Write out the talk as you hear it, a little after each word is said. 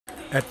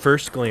At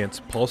first glance,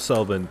 Paul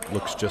Selvin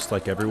looks just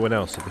like everyone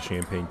else at the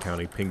Champaign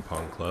County Ping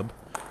Pong Club.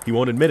 He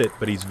won't admit it,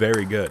 but he's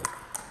very good.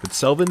 But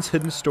Selvin's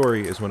hidden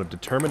story is one of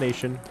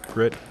determination,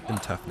 grit,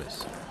 and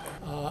toughness.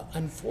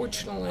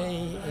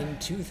 Unfortunately, in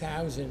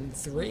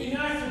 2003,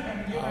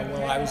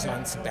 while I was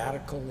on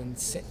sabbatical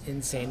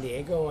in San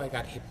Diego, I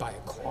got hit by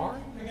a car,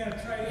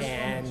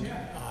 and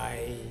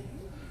they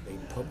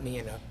put me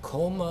in a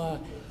coma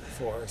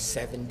for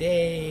 7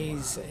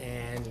 days,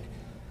 and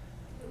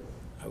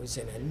I was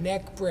in a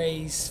neck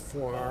brace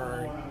for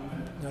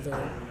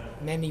another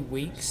many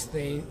weeks.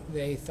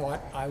 They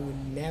thought I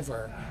would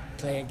never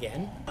play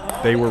again.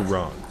 They were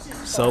wrong.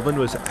 Selvin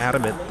was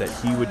adamant that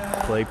he would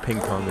play ping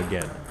pong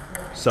again.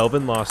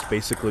 Selvin lost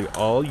basically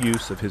all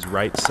use of his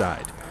right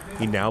side.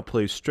 He now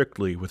plays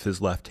strictly with his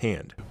left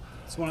hand.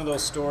 It's one of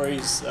those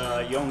stories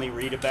you only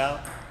read about,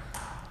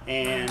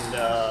 and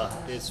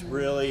it's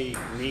really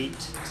neat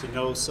to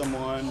know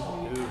someone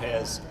who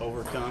has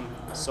overcome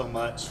so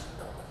much,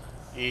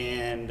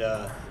 and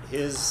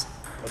his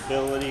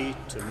ability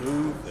to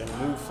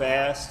move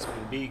fast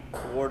and be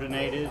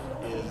coordinated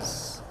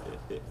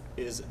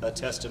is a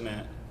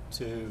testament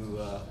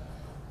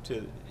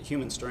to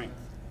human strength.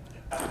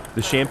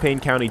 The Champaign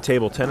County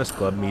Table Tennis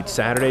Club meets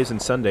Saturdays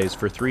and Sundays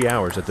for 3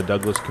 hours at the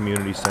Douglas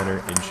Community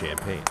Center in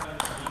Champaign.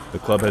 The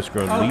club has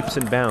grown leaps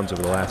and bounds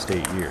over the last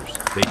 8 years.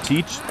 They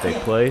teach, they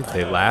play,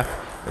 they laugh,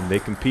 and they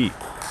compete.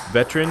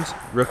 Veterans,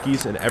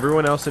 rookies, and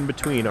everyone else in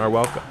between are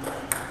welcome.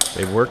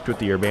 They've worked with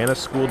the Urbana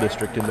School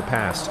District in the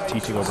past,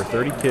 teaching over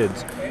 30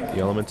 kids the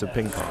elements of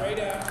ping pong.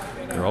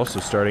 They're also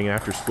starting an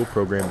after-school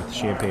program with the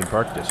Champaign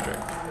Park District.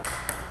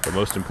 But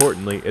most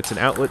importantly, it's an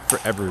outlet for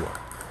everyone.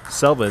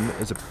 Selvin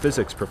is a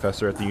physics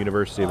professor at the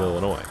University of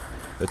Illinois.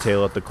 The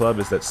tale at the club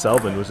is that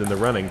Selvin was in the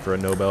running for a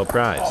Nobel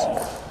Prize.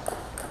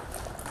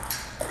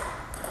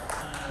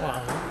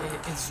 Well,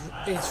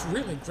 it's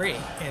really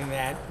great in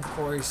that, of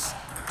course,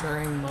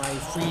 during my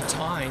free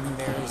time,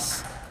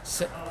 there's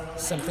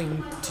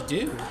something to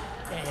do.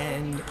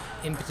 And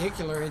in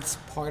particular, it's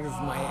part of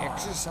my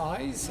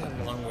exercise,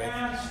 along with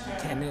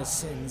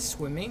tennis and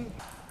swimming.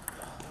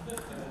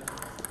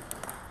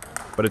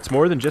 But it's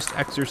more than just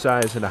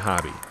exercise and a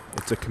hobby.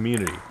 It's a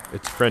community,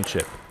 it's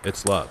friendship,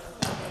 it's love.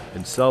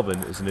 And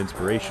Selvin is an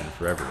inspiration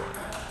for everyone.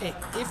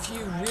 If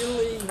you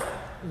really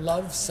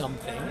love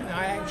something, and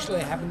I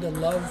actually happen to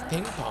love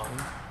ping pong,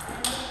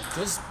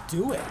 just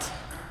do it.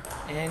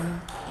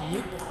 And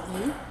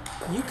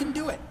you can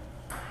do it.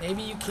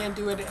 Maybe you can't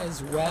do it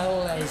as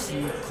well as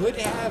you could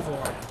have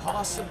or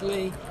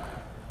possibly,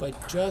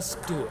 but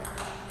just do it.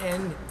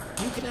 And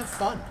you can have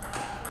fun.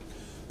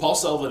 Paul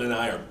Selvin and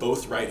I are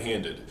both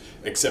right-handed,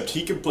 except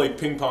he can play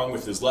ping pong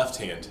with his left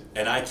hand,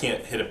 and I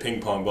can't hit a ping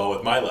pong ball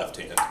with my left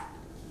hand.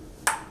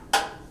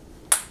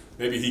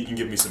 Maybe he can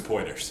give me some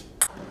pointers.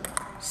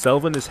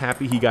 Selvin is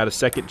happy he got a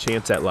second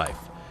chance at life.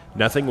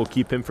 Nothing will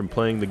keep him from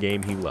playing the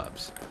game he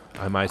loves.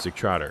 I'm Isaac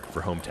Trotter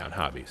for Hometown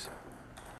Hobbies.